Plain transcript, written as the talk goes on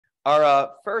Our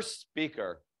first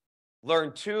speaker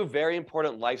learned two very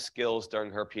important life skills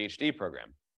during her PhD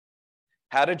program: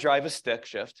 how to drive a stick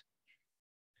shift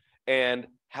and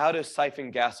how to siphon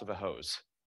gas with a hose.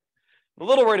 I'm a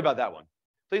little worried about that one.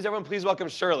 Please, everyone, please welcome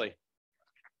Shirley.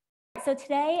 So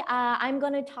today, I'm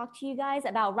going to talk to you guys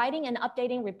about writing and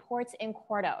updating reports in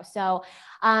Quarto. So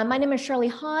my name is Shirley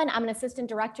Han. I'm an assistant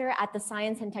director at the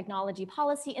Science and Technology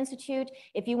Policy Institute.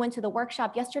 If you went to the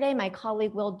workshop yesterday, my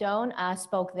colleague Will Doan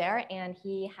spoke there, and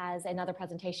he has another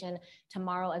presentation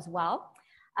tomorrow as well.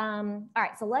 All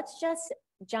right, so let's just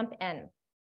jump in.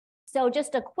 So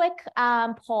just a quick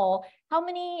poll. How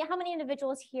many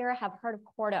individuals here have heard of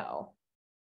Quarto?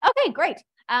 Okay, great.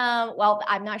 Well,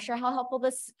 I'm not sure how helpful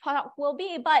this talk will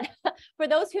be, but for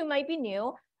those who might be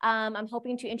new, I'm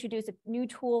hoping to introduce a new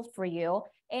tool for you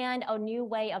and a new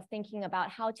way of thinking about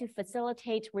how to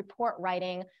facilitate report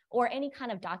writing or any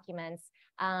kind of documents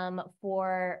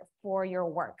for your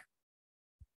work.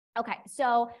 Okay,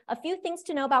 so a few things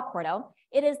to know about Quarto.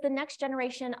 It is the next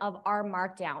generation of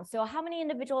RMarkdown. So how many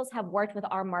individuals have worked with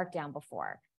RMarkdown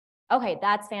before? Okay,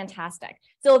 that's fantastic.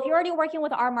 So if you're already working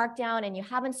with RMarkdown and you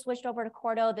haven't switched over to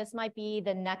Quarto, this might be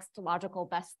the next logical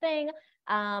best thing,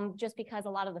 just because a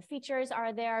lot of the features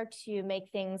are there to make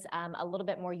things a little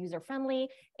bit more user-friendly,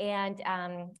 and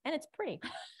it's pretty.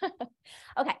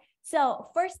 Okay, so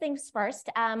first things first,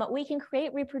 we can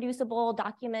create reproducible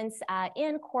documents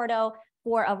in Quarto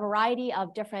for a variety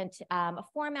of different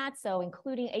formats, so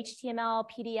including HTML,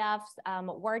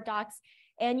 PDFs, Word docs.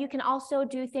 And you can also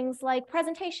do things like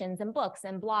presentations and books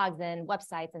and blogs and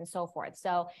websites and so forth.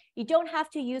 So you don't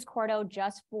have to use Quarto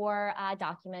just for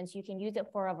documents. You can use it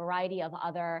for a variety of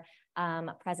other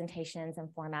presentations and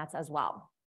formats as well.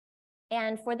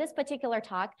 And for this particular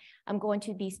talk, I'm going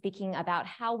to be speaking about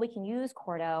how we can use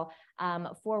Quarto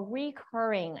for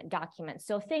recurring documents.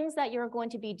 So things that you're going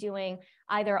to be doing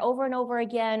either over and over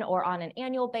again or on an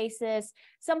annual basis,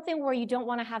 something where you don't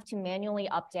want to have to manually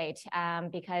update,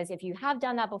 because if you have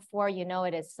done that before, you know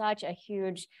it is such a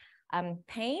huge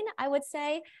pain, I would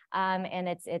say, and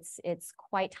it's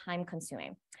quite time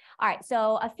consuming. All right,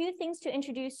 so a few things to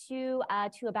introduce you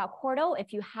to about Quarto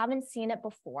if you haven't seen it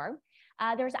before.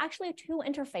 There's actually two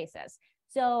interfaces.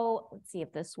 So let's see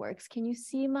if this works. Can you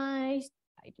see my,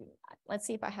 I do not. Let's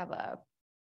see if I have a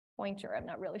pointer. I'm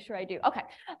not really sure I do. Okay.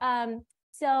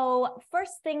 So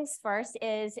first things first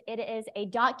is it is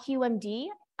a .qmd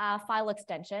file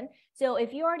extension. So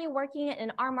if you're already working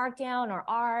in RMarkdown or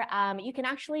R, you can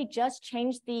actually just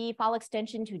change the file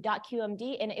extension to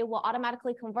 .qmd and it will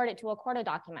automatically convert it to a Quarto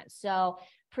document. So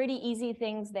pretty easy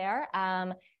things there.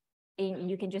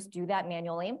 You can just do that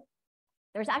manually.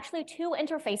 There's actually two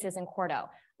interfaces in Quarto.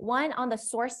 One on the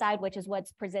source side, which is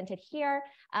what's presented here.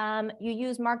 You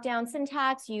use Markdown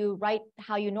syntax, you write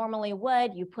how you normally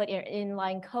would, you put your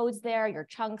inline codes there, your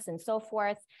chunks and so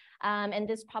forth. And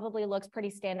this probably looks pretty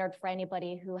standard for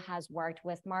anybody who has worked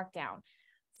with Markdown.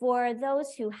 For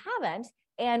those who haven't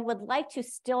and would like to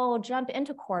still jump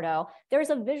into Quarto, there's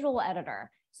a visual editor.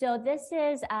 So this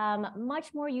is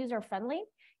much more user-friendly.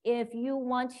 If you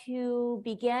want to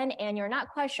begin and you're not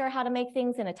quite sure how to make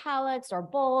things in italics or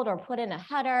bold or put in a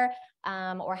header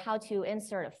or how to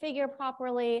insert a figure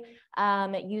properly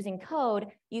using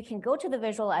code, you can go to the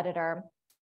visual editor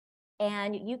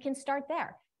and you can start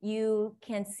there. You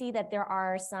can see that there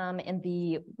are some in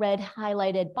the red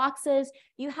highlighted boxes.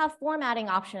 You have formatting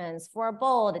options for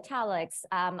bold, italics,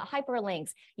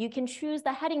 hyperlinks. You can choose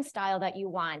the heading style that you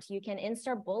want. You can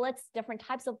insert bullets, different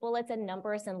types of bullets and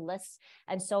numbers and lists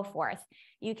and so forth.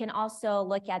 You can also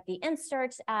look at the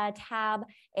Insert tab,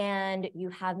 and you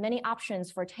have many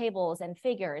options for tables and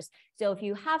figures. So if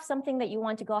you have something that you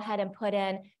want to go ahead and put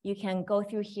in, you can go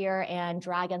through here and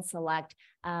drag and select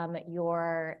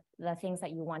the things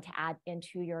that you want to add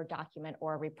into your document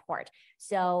or report.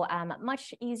 So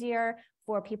much easier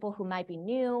for people who might be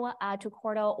new to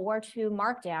Quarto or to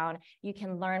Markdown. You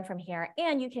can learn from here,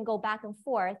 and you can go back and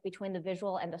forth between the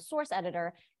visual and the source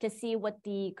editor to see what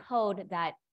the code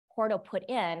that Quarto put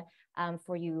in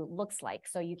for you looks like.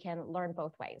 So you can learn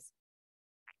both ways.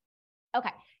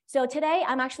 Okay, so today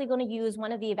I'm actually going to use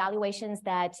one of the evaluations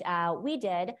that we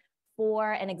did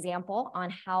for an example on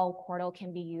how Quarto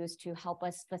can be used to help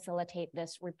us facilitate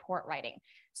this report writing.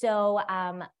 So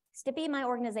STPI, my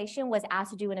organization, was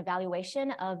asked to do an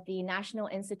evaluation of the National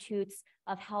Institutes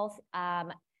of Health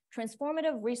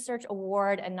Transformative Research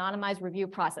Award Anonymized review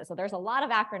process. So there's a lot of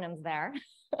acronyms there.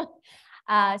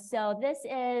 So this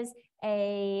is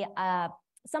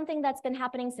something that's been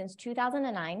happening since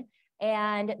 2009.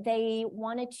 and they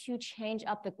wanted to change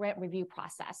up the grant review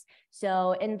process.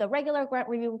 So in the regular grant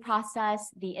review process,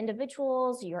 the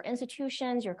individuals, your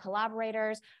institutions, your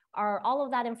collaborators, all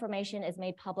of that information is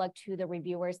made public to the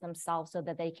reviewers themselves so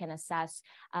that they can assess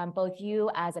both you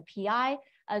as a PI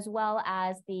as well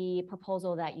as the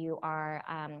proposal that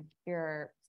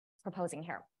you're proposing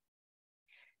here.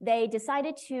 They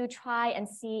decided to try and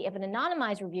see if an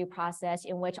anonymized review process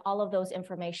in which all of those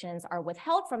informations are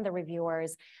withheld from the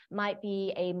reviewers might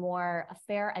be a more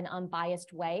fair and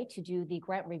unbiased way to do the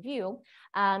grant review,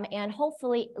 and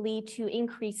hopefully lead to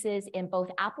increases in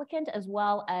both applicant as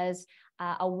well as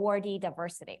awardee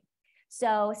diversity.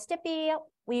 So STPI,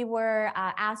 we were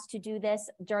asked to do this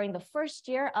during the first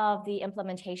year of the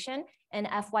implementation in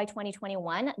FY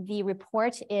 2021. The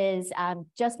report is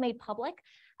just made public.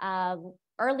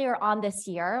 Earlier on this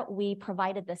year, we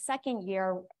provided the second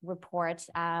year report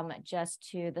just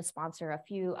to the sponsor a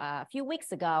few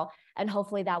weeks ago, and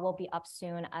hopefully that will be up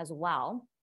soon as well.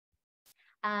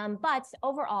 But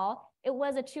overall, it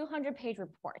was a 200-page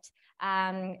report.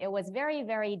 It was very,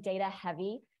 very data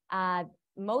heavy.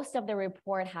 Most of the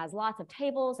report has lots of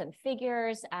tables and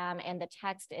figures, and the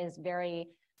text is very,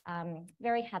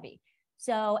 very heavy.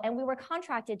 So, and we were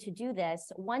contracted to do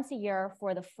this once a year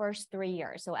for the first 3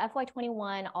 years. So FY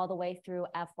 21 all the way through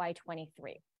FY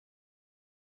 23.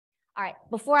 All right,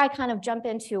 before I kind of jump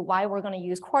into why we're going to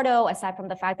use Quarto, aside from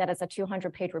the fact that it's a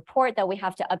 200-page report that we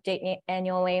have to update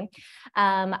annually,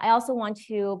 I also want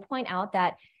to point out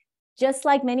that just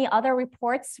like many other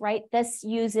reports, right, this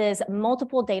uses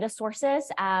multiple data sources.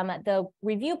 The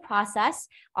review process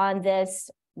on this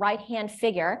right-hand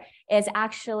figure is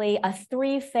actually a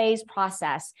 3-phase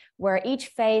process where each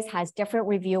phase has different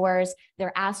reviewers.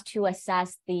 They're asked to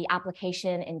assess the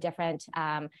application in different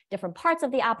parts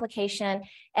of the application.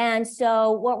 And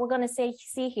so what we're going to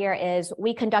see here is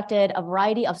we conducted a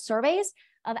variety of surveys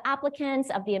of applicants,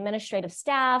 of the administrative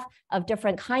staff, of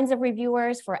different kinds of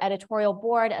reviewers for editorial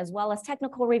board, as well as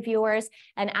technical reviewers,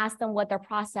 and asked them what their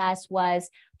process was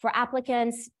for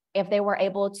applicants, if they were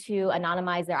able to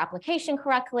anonymize their application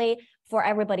correctly. For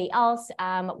everybody else,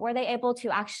 were they able to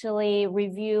actually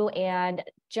review and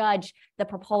judge the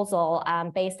proposal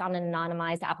based on an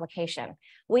anonymized application?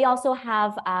 We also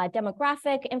have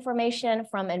demographic information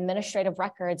from administrative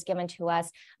records given to us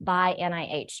by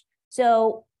NIH.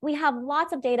 So we have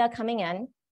lots of data coming in,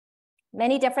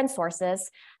 many different sources,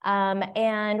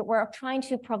 and we're trying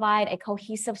to provide a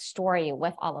cohesive story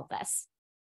with all of this.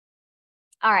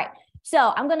 All right.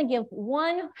 So I'm going to give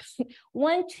one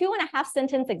 2.5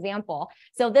 sentence example.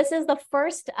 So this is the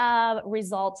first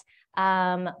result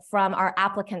from our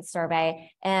applicant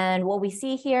survey. And what we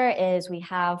see here is we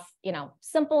have,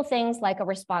 simple things like a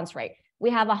response rate.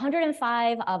 We have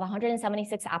 105 of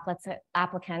 176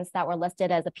 applicants that were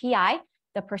listed as a PI,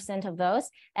 the percent of those,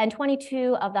 and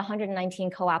 22 of the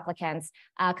 119 co-applicants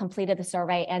completed the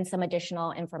survey, and some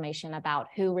additional information about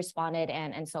who responded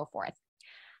and so forth.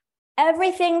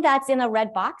 Everything that's in a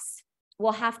red box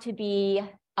will have to be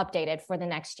updated for the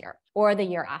next year or the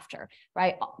year after,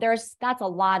 right? That's a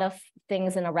lot of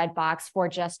things in a red box for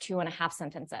just 2.5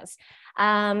 sentences.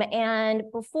 And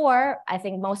before, I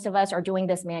think most of us are doing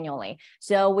this manually.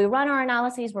 So we run our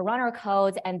analyses, we run our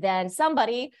codes, and then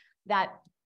somebody, that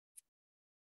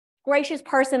gracious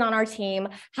person on our team,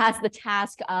 has the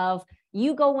task of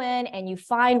you go in and you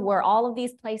find where all of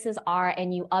these places are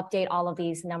and you update all of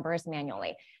these numbers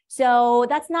manually. So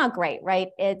that's not great, right?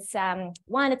 It's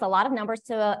one, it's a lot of numbers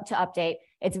to update.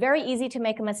 It's very easy to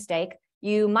make a mistake.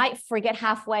 You might forget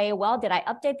halfway, well, did I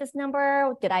update this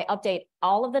number? Did I update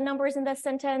all of the numbers in this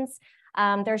sentence?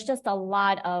 There's just a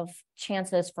lot of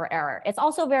chances for error. It's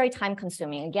also very time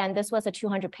consuming. Again, this was a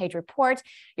 200-page report.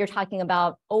 You're talking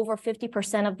about over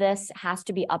 50% of this has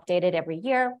to be updated every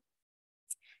year.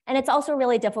 And it's also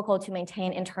really difficult to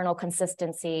maintain internal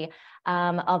consistency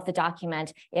of the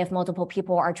document if multiple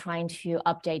people are trying to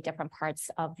update different parts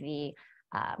of the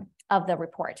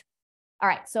report. All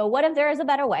right, so what if there is a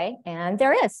better way? And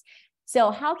there is. So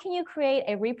how can you create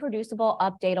a reproducible,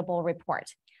 updatable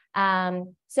report?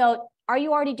 So are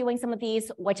you already doing some of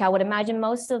these, which I would imagine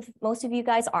most of you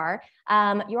guys are?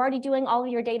 You're already doing all of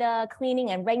your data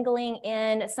cleaning and wrangling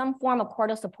in some form of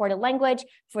Quarto supported language.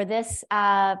 For this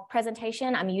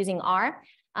presentation, I'm using R.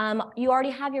 You already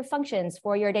have your functions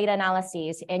for your data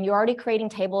analyses, and you're already creating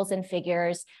tables and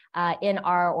figures in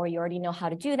R, or you already know how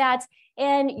to do that.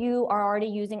 And you are already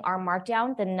using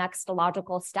RMarkdown. The next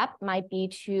logical step might be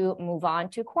to move on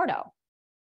to Quarto.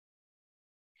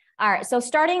 All right, so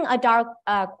starting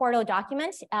a Quarto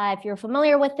document, if you're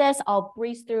familiar with this, I'll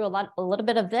breeze through a little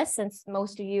bit of this since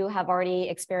most of you have already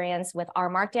experienced with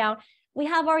RMarkdown. We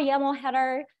have our YAML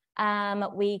header.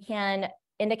 We can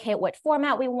indicate what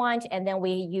format we want, and then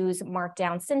we use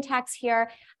Markdown syntax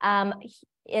here.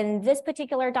 In this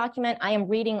particular document, I am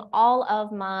reading all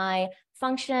of my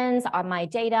functions, my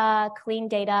data, clean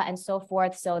data, and so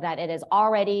forth, so that it is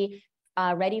already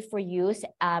ready for use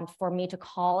for me to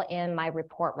call in my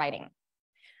report writing.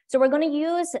 So we're going to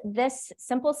use this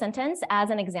simple sentence as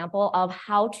an example of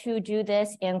how to do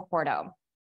this in Quarto.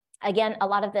 Again, a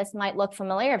lot of this might look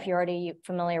familiar if you're already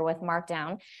familiar with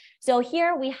Markdown. So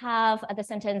here we have the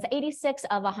sentence 86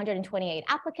 of 128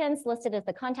 applicants listed as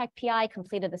the contact PI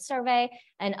completed the survey.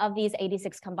 And of these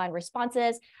 86 combined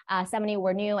responses, 70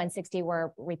 were new and 60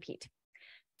 were repeat.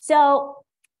 So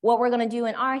what we're going to do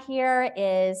in R here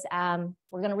is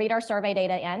we're going to read our survey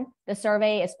data in. The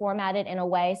survey is formatted in a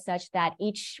way such that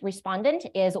each respondent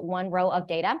is one row of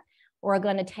data. We're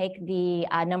going to take the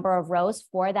number of rows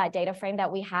for that data frame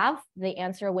that we have. The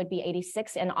answer would be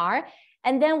 86 in R.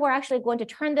 And then we're actually going to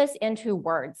turn this into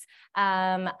words.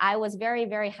 I was very,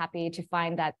 very happy to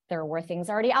find that there were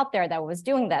things already out there that was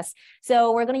doing this.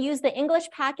 So we're going to use the English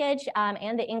package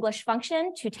and the English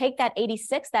function to take that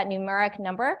 86, that numeric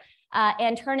number,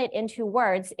 and turn it into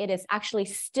words. It is actually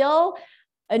still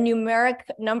a numeric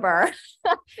number,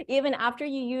 even after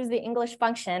you use the English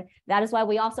function. That is why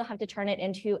we also have to turn it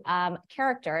into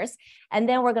characters. And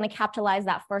then we're going to capitalize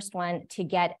that first one to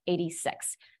get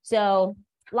 86. So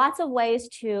lots of ways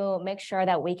to make sure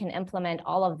that we can implement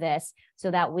all of this so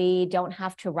that we don't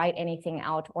have to write anything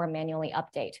out or manually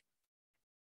update.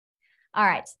 All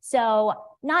right, so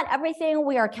not everything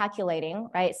we are calculating,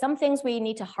 right? Some things we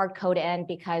need to hard code in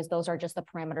because those are just the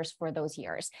parameters for those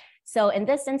years. So in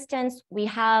this instance, we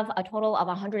have a total of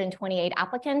 128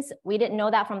 applicants. We didn't know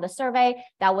that from the survey.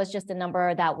 That was just a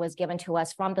number that was given to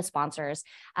us from the sponsors.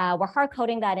 We're hard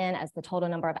coding that in as the total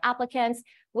number of applicants.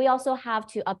 We also have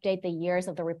to update the years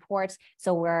of the reports.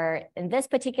 So we're, in this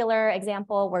particular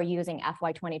example, we're using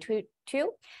FY22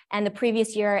 and the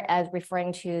previous year as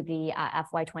referring to the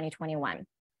FY 2021.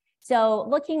 So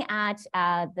looking at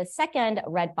the second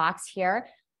red box here,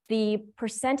 the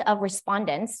percent of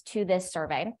respondents to this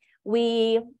survey,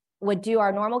 we would do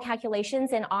our normal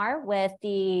calculations in R with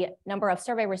the number of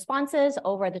survey responses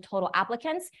over the total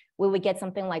applicants. We would get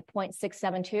something like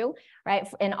 0.672, right,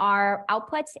 in our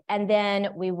output. And then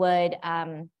we would,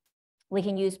 we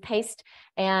can use paste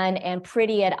and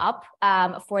pretty it up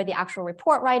for the actual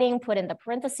report writing, put in the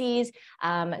parentheses,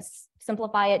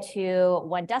 simplify it to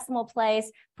one decimal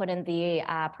place, put in the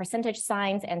percentage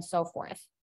signs, and so forth.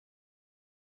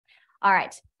 All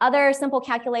right, other simple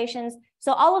calculations.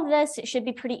 So all of this should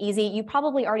be pretty easy. You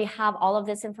probably already have all of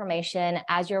this information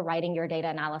as you're writing your data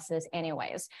analysis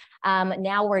anyways.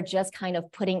 Now we're just kind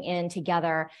of putting in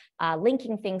together,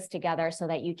 linking things together so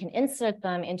that you can insert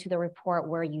them into the report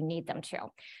where you need them to.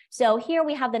 So here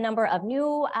we have the number of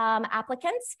new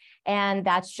applicants, and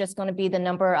that's just going to be the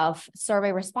number of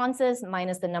survey responses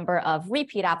minus the number of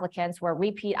repeat applicants, where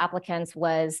repeat applicants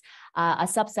was a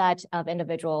subset of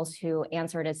individuals who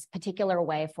answered a particular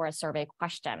way for a survey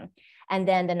question. And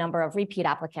then the number of repeat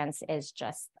applicants is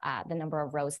just the number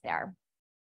of rows there.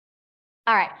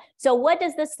 All right, so what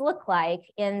does this look like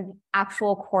in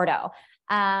actual Quarto?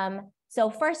 So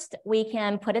first, we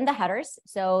can put in the headers.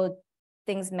 So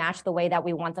things match the way that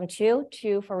we want them to.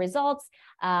 2 for results,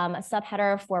 a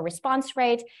subheader for response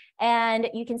rate. And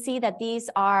you can see that these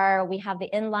are, we have the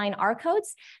inline R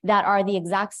codes that are the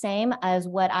exact same as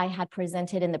what I had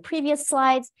presented in the previous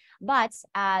slides, but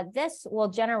this will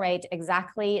generate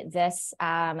exactly this,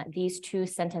 these 2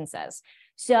 sentences.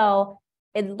 So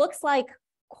it looks like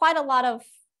quite a lot of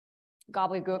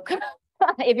gobbledygook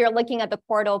if you're looking at the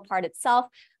Quarto part itself,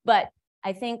 but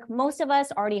I think most of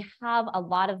us already have a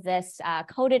lot of this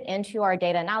coded into our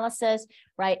data analysis,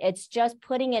 right? It's just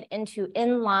putting it into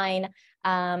inline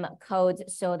codes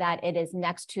so that it is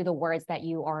next to the words that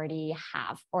you already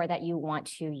have or that you want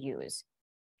to use.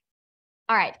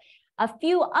 All right. A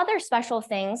few other special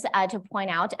things to point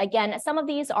out. Again, some of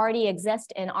these already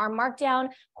exist in RMarkdown.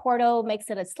 Quarto makes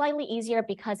it slightly easier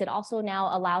because it also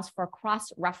now allows for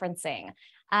cross-referencing.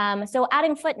 So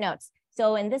adding footnotes.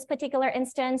 So in this particular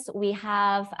instance, we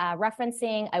have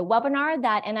referencing a webinar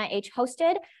that NIH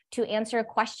hosted to answer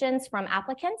questions from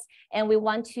applicants. And we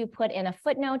want to put in a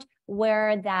footnote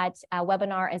where that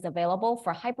webinar is available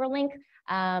for hyperlink.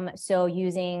 So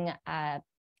using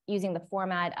the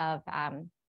format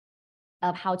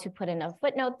of how to put in a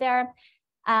footnote there.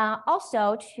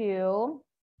 Also to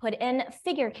put in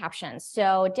figure captions.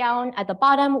 So down at the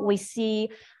bottom,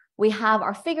 we have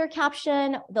our figure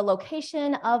caption, the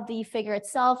location of the figure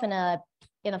itself in a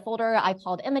in a folder I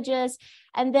called images.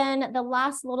 And then the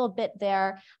last little bit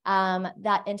there,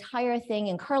 that entire thing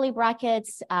in curly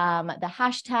brackets, the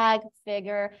hashtag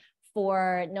figure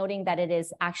for noting that it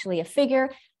is actually a figure.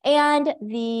 And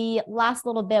the last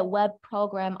little bit, web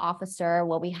program officer,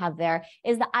 what we have there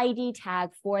is the ID tag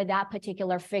for that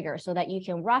particular figure so that you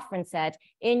can reference it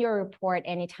in your report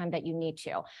anytime that you need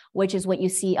to, which is what you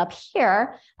see up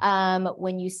here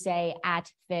when you say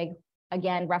 @fig.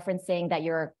 Again, referencing that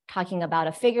you're talking about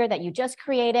a figure that you just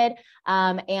created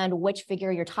and which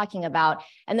figure you're talking about.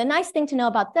 And the nice thing to know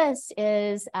about this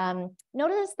is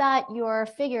notice that your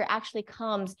figure actually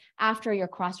comes after your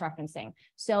cross-referencing.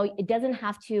 So it doesn't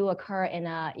have to occur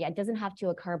it doesn't have to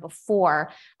occur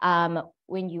before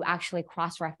when you actually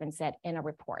cross-reference it in a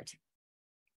report.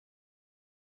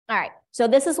 All right, so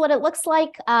this is what it looks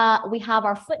like. We have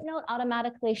our footnote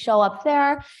automatically show up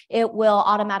there. It will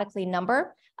automatically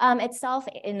number itself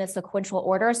in the sequential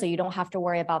order, so you don't have to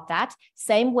worry about that.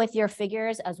 Same with your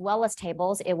figures as well as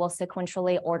tables. It will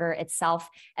sequentially order itself.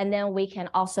 And then we can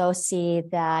also see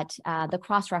that the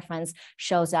cross-reference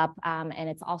shows up and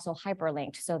it's also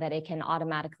hyperlinked so that it can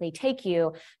automatically take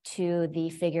you to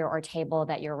the figure or table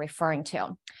that you're referring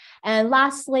to. And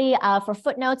lastly, for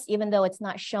footnotes, even though it's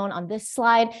not shown on this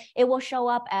slide, it will show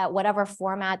up at whatever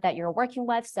format that you're working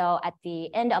with. So at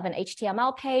the end of an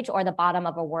HTML page or the bottom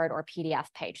of a Word or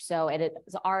PDF page. So it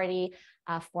is already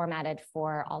formatted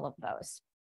for all of those.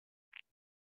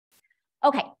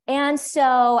 Okay, and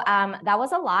so that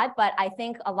was a lot, but I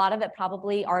think a lot of it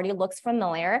probably already looks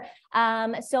familiar.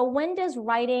 So when does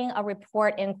writing a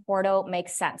report in Quarto make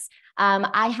sense?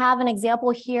 I have an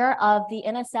example here of the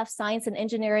NSF Science and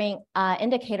Engineering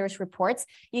Indicators reports.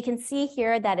 You can see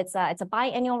here that it's a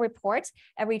biannual report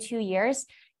every 2 years.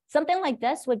 Something like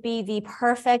this would be the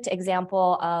perfect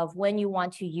example of when you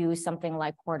want to use something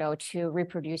like Quarto to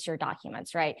reproduce your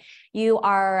documents, right? You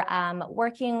are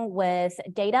working with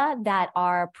data that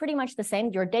are pretty much the same.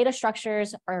 Your data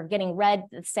structures are getting read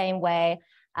the same way.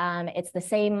 It's the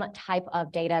same type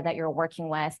of data that you're working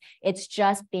with. It's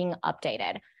just being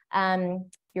updated.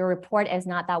 Your report is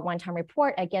not that one-time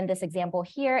report. Again, this example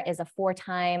here is a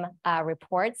 4-time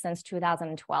report since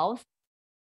 2012.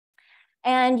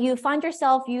 And you find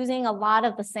yourself using a lot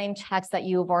of the same text that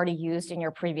you've already used in your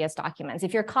previous documents.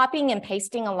 If you're copying and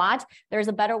pasting a lot, there's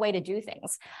a better way to do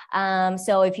things.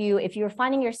 So if you're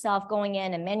finding yourself going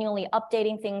in and manually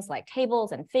updating things like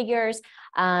tables and figures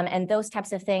and those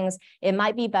types of things, it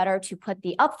might be better to put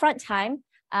the upfront time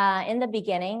in the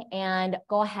beginning and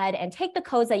go ahead and take the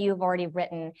codes that you've already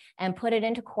written and put it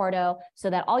into Quarto so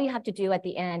that all you have to do at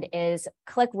the end is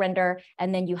click render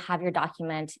and then you have your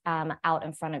document out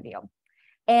in front of you.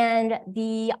 And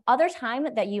the other time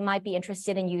that you might be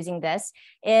interested in using this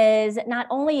is not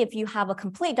only if you have a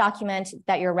complete document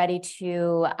that you're ready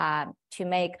to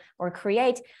make or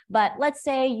create, but let's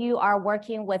say you are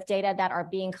working with data that are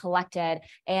being collected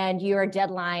and your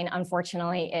deadline,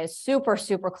 unfortunately, is super,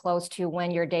 super close to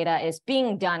when your data is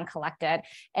being done collected,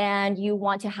 and you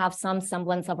want to have some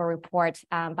semblance of a report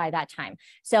by that time.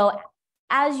 So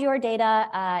as your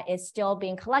data is still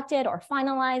being collected or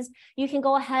finalized, you can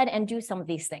go ahead and do some of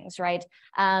these things, right?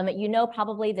 You know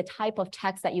probably the type of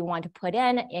text that you want to put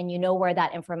in, and you know where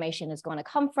that information is going to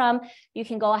come from. You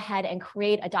can go ahead and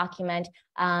create a document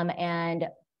and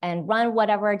run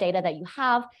whatever data that you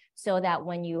have so that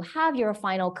when you have your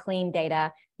final clean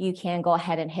data, you can go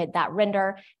ahead and hit that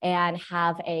render and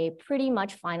have a pretty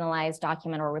much finalized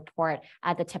document or report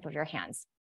at the tip of your hands.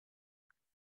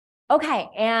 Okay,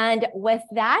 and with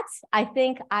that, I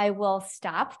think I will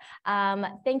stop.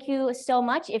 Thank you so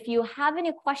much. If you have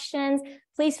any questions,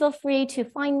 please feel free to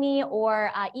find me or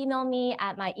email me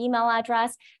at my email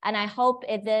address. And I hope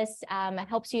this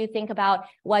helps you think about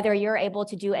whether you're able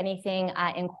to do anything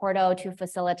in Quarto to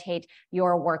facilitate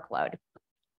your workload.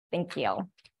 Thank you.